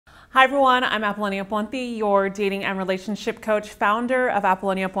Hi everyone, I'm Apollonia Ponti, your dating and relationship coach, founder of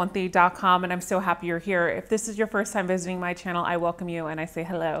ApolloniaPonti.com, and I'm so happy you're here. If this is your first time visiting my channel, I welcome you and I say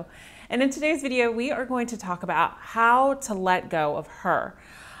hello. And in today's video, we are going to talk about how to let go of her.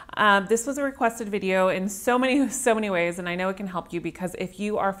 This was a requested video in so many ways, and I know it can help you because if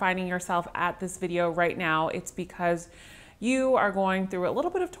you are finding yourself at this video right now, it's because you are going through a little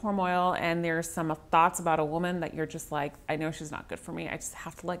bit of turmoil and there's some thoughts about a woman that you're just like, I know she's not good for me. I just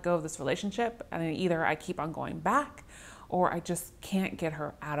have to let go of this relationship. And either I keep on going back or I just can't get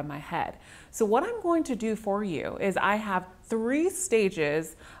her out of my head. So what I'm going to do for you is I have 3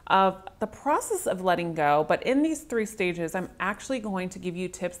 stages of the process of letting go. But in these 3 stages, I'm actually going to give you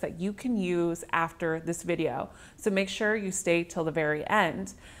tips that you can use after this video. So make sure you stay till the very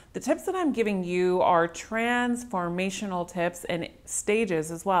end. The tips that I'm giving you are transformational tips and stages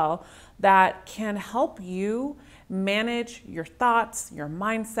as well that can help you manage your thoughts, your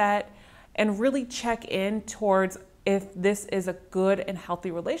mindset, and really check in towards if this is a good and healthy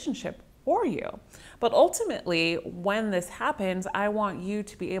relationship for you. But ultimately, when this happens, I want you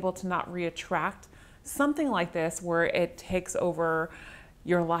to be able to not reattract something like this where it takes over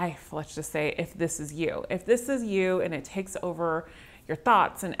your life. Let's just say if this is you. If this is you and it takes over your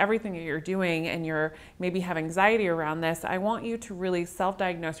thoughts and everything that you're doing and you're maybe have anxiety around this, I want you to really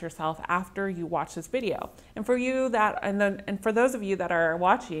self-diagnose yourself after you watch this video. And for you that, and for those of you that are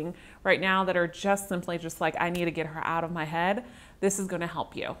watching right now that are just simply just like, I need to get her out of my head, this is going to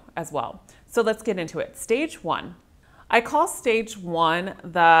help you as well. So let's get into it. Stage 1. I call stage 1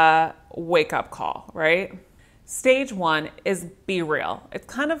 the wake up call, right? Stage 1 is be real. It's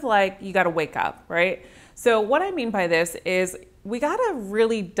kind of like you got to wake up, right? So what I mean by this is we got to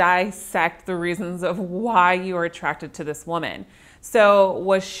really dissect the reasons of why you are attracted to this woman. So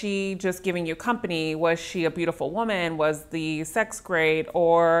was she just giving you company? Was she a beautiful woman? Was the sex great?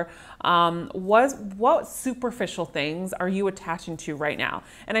 Or what superficial things are you attaching to right now?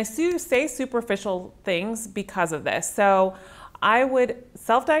 And I say superficial things because of this. So I would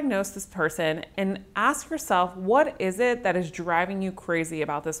self-diagnose this person and ask yourself, what is it that is driving you crazy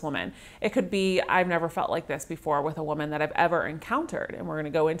about this woman? It could be, I've never felt like this before with a woman that I've ever encountered, and we're gonna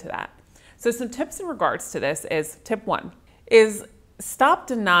go into that. So some tips in regards to this is, tip 1 is stop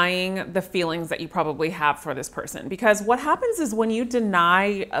denying the feelings that you probably have for this person. Because what happens is when you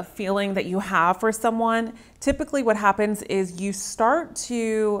deny a feeling that you have for someone, typically what happens is you start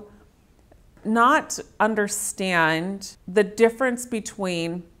to not understand the difference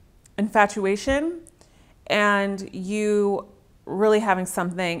between infatuation and you really having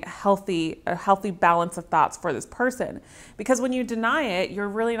something healthy, a healthy balance of thoughts for this person. Because when you deny it, you're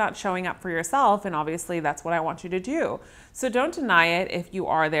really not showing up for yourself. And obviously that's what I want you to do. So don't deny it if you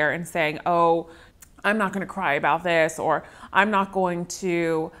are there and saying, oh, I'm not going to cry about this, or I'm not going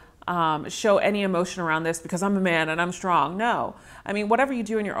to show any emotion around this because I'm a man and I'm strong. No, I mean, whatever you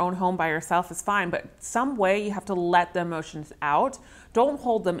do in your own home by yourself is fine, but some way you have to let the emotions out. Don't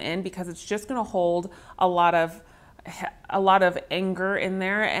hold them in because it's just going to hold a lot of anger in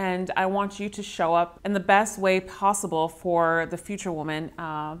there. And I want you to show up in the best way possible for the future woman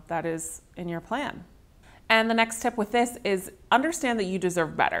that is in your plan. And the next tip with this is understand that you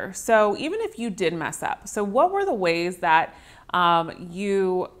deserve better. So even if you did mess up, so what were the ways that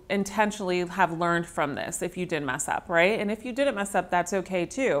you intentionally have learned from this if you did mess up, right? And if you didn't mess up, that's okay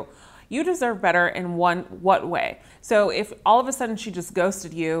too. You deserve better in what way? So if all of a sudden she just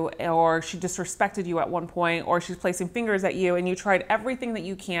ghosted you, or she disrespected you at one point, or she's placing fingers at you and you tried everything that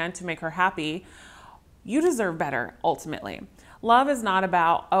you can to make her happy, you deserve better ultimately. Love is not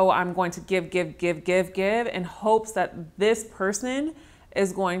about, oh, I'm going to give in hopes that this person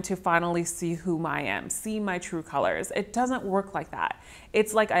is going to finally see who I am, see my true colors. It doesn't work like that.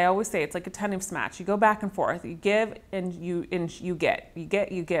 It's like I always say, it's like a tennis match. You go back and forth, you give and you get,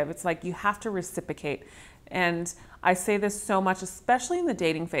 you give. It's like you have to reciprocate. And I say this so much, especially in the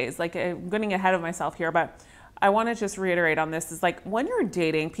dating phase. Like I'm getting ahead of myself here, but I want to just reiterate on this is like when you're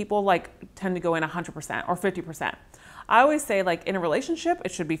dating, people like tend to go in 100% or 50%. I always say like in a relationship,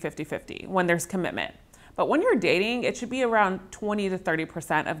 it should be 50-50 when there's commitment. But when you're dating, it should be around 20 to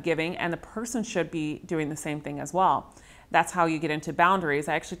 30% of giving, and the person should be doing the same thing as well. That's how you get into boundaries.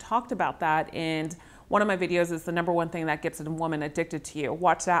 I actually talked about that in one of my videos, is the #1 thing that gets a woman addicted to you.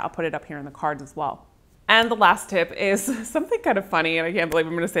 Watch that, I'll put it up here in the cards as well. And the last tip is something kind of funny, and I can't believe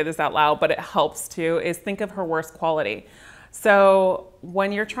I'm gonna say this out loud, but it helps too, is think of her worst quality. So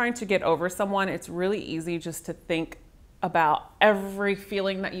when you're trying to get over someone, it's really easy just to think about every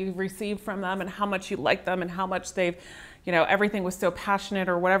feeling that you've received from them and how much you like them and how much they've, everything was so passionate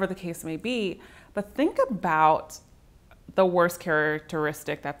or whatever the case may be. But think about the worst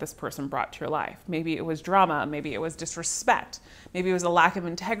characteristic that this person brought to your life. Maybe it was drama, maybe it was disrespect, maybe it was a lack of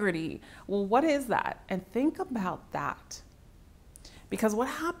integrity. Well, what is that? And think about that. Because what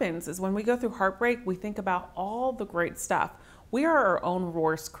happens is when we go through heartbreak, we think about all the great stuff. We are our own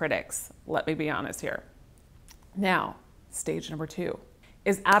worst critics, let me be honest here. Now, stage number 2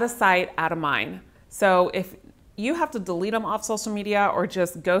 is out of sight, out of mind. So if you have to delete them off social media or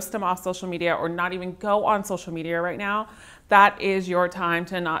just ghost them off social media or not even go on social media right now, that is your time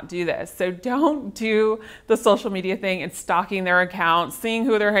to not do this. So don't do the social media thing and stalking their account, seeing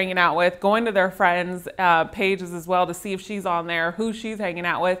who they're hanging out with, going to their friends' pages as well to see if she's on there, who she's hanging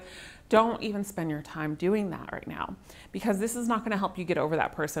out with. Don't even spend your time doing that right now, because this is not going to help you get over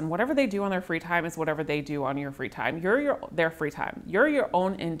that person. Whatever they do on their free time is whatever they do on your free time. Their free time. You're your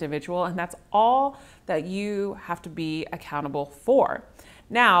own individual, and that's all that you have to be accountable for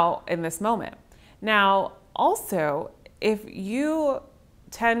now in this moment. Now, also, if you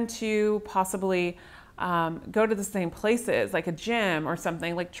tend to possibly go to the same places, like a gym or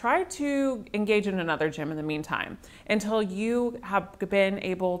something, like try to engage in another gym in the meantime until you have been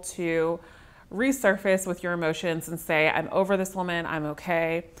able to resurface with your emotions and say, I'm over this woman, I'm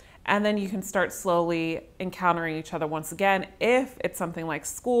okay. And then you can start slowly encountering each other once again. If it's something like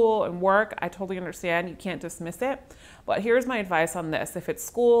school and work, I totally understand, you can't dismiss it. But here's my advice on this. If it's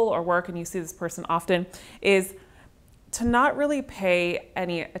school or work and you see this person often, is to not really pay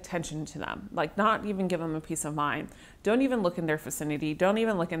any attention to them, like not even give them a peace of mind. Don't even look in their vicinity. Don't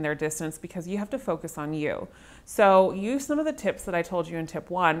even look in their distance, because you have to focus on you. So use some of the tips that I told you in tip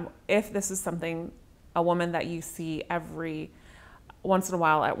 1. If this is something, a woman that you see every once in a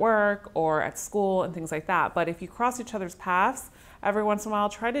while at work or at school and things like that. But if you cross each other's paths every once in a while,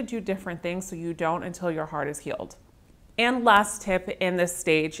 try to do different things so you don't until your heart is healed. And last tip in this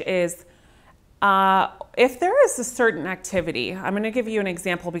stage is, if there is a certain activity, I'm going to give you an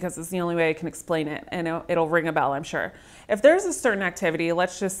example because it's the only way I can explain it, and it'll ring a bell, I'm sure. If there's a certain activity,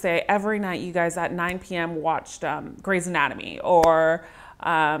 let's just say every night you guys at 9 p.m. watched Grey's Anatomy, or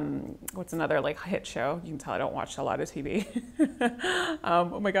what's another like hit show? You can tell I don't watch a lot of TV.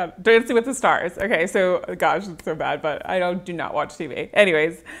 Oh my God, Dancing with the Stars. Okay, so gosh, it's so bad, but I do not watch TV.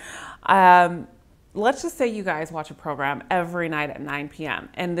 Anyways, let's just say you guys watch a program every night at 9 p.m.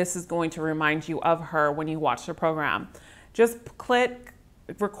 and this is going to remind you of her when you watch the program. Just click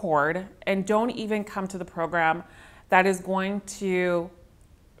record and don't even come to the program that is going to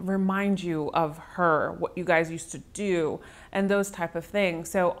remind you of her, what you guys used to do, and those type of things.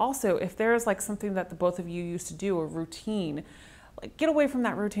 So also, if there's like something that the both of you used to do, a routine, like get away from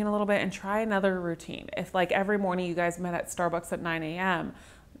that routine a little bit and try another routine. If like every morning you guys met at Starbucks at 9 a.m.,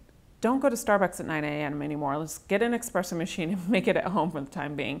 don't go to Starbucks at 9 a.m. anymore. Let's get an espresso machine and make it at home for the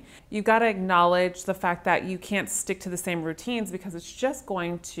time being. You've got to acknowledge the fact that you can't stick to the same routines, because it's just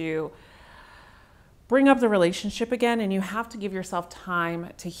going to bring up the relationship again, and you have to give yourself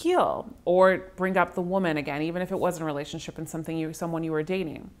time to heal, or bring up the woman again, even if it wasn't a relationship and someone you were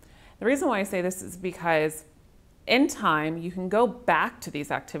dating. The reason why I say this is because in time, you can go back to these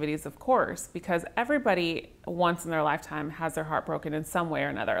activities, of course, because everybody once in their lifetime has their heart broken in some way or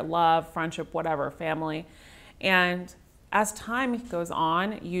another. Love, friendship, whatever, family. And as time goes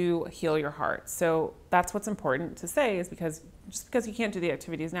on, you heal your heart. So that's what's important to say, is because just because you can't do the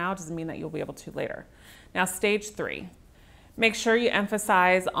activities now doesn't mean that you'll be able to later. Now, stage 3. Make sure you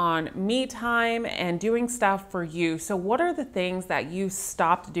emphasize on me time and doing stuff for you. So what are the things that you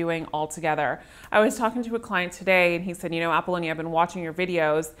stopped doing altogether? I was talking to a client today and he said, you know, Apollonia, I've been watching your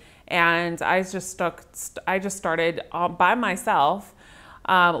videos and I just started by myself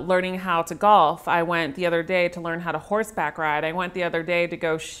learning how to golf. I went the other day to learn how to horseback ride. I went the other day to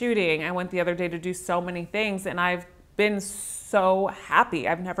go shooting. I went the other day to do so many things, and I've been so happy.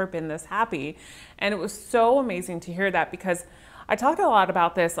 I've never been this happy. And it was so amazing to hear that, because I talk a lot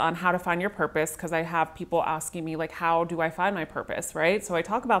about this on how to find your purpose, because I have people asking me like, how do I find my purpose, right? So I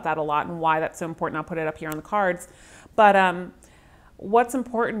talk about that a lot and why that's so important. I'll put it up here on the cards. But what's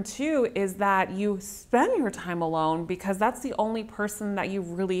important too is that you spend your time alone, because that's the only person that you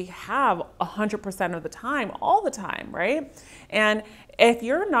really have 100% of the time, all the time, right? And if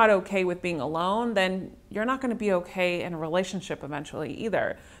you're not okay with being alone, then you're not going to be okay in a relationship eventually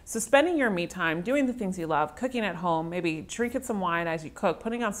either. So spending your me time, doing the things you love, cooking at home, maybe drinking some wine as you cook,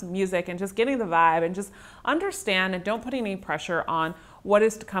 putting on some music and just getting the vibe, and just understand and don't put any pressure on what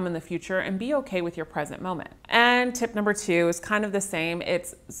is to come in the future, and be okay with your present moment. And tip number 2 is kind of the same.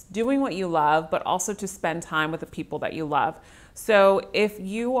 It's doing what you love, but also to spend time with the people that you love. So if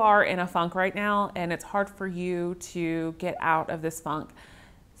you are in a funk right now and it's hard for you to get out of this funk,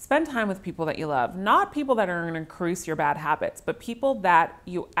 Spend time with people that you love, not people that are going to increase your bad habits, but people that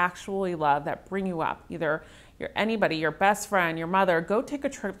you actually love, that bring you up. Either anybody, your best friend, your mother. Go take a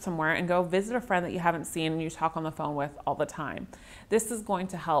trip somewhere and go visit a friend that you haven't seen and you talk on the phone with all the time. This is going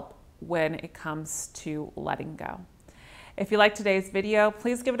to help when it comes to letting go. If you liked today's video,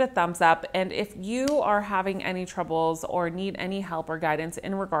 please give it a thumbs up. And if you are having any troubles or need any help or guidance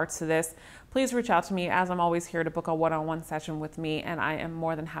in regards to this, please reach out to me, as I'm always here to book a one-on-one session with me, and I am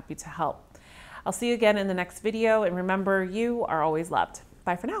more than happy to help. I'll see you again in the next video, and remember, you are always loved.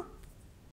 Bye for now.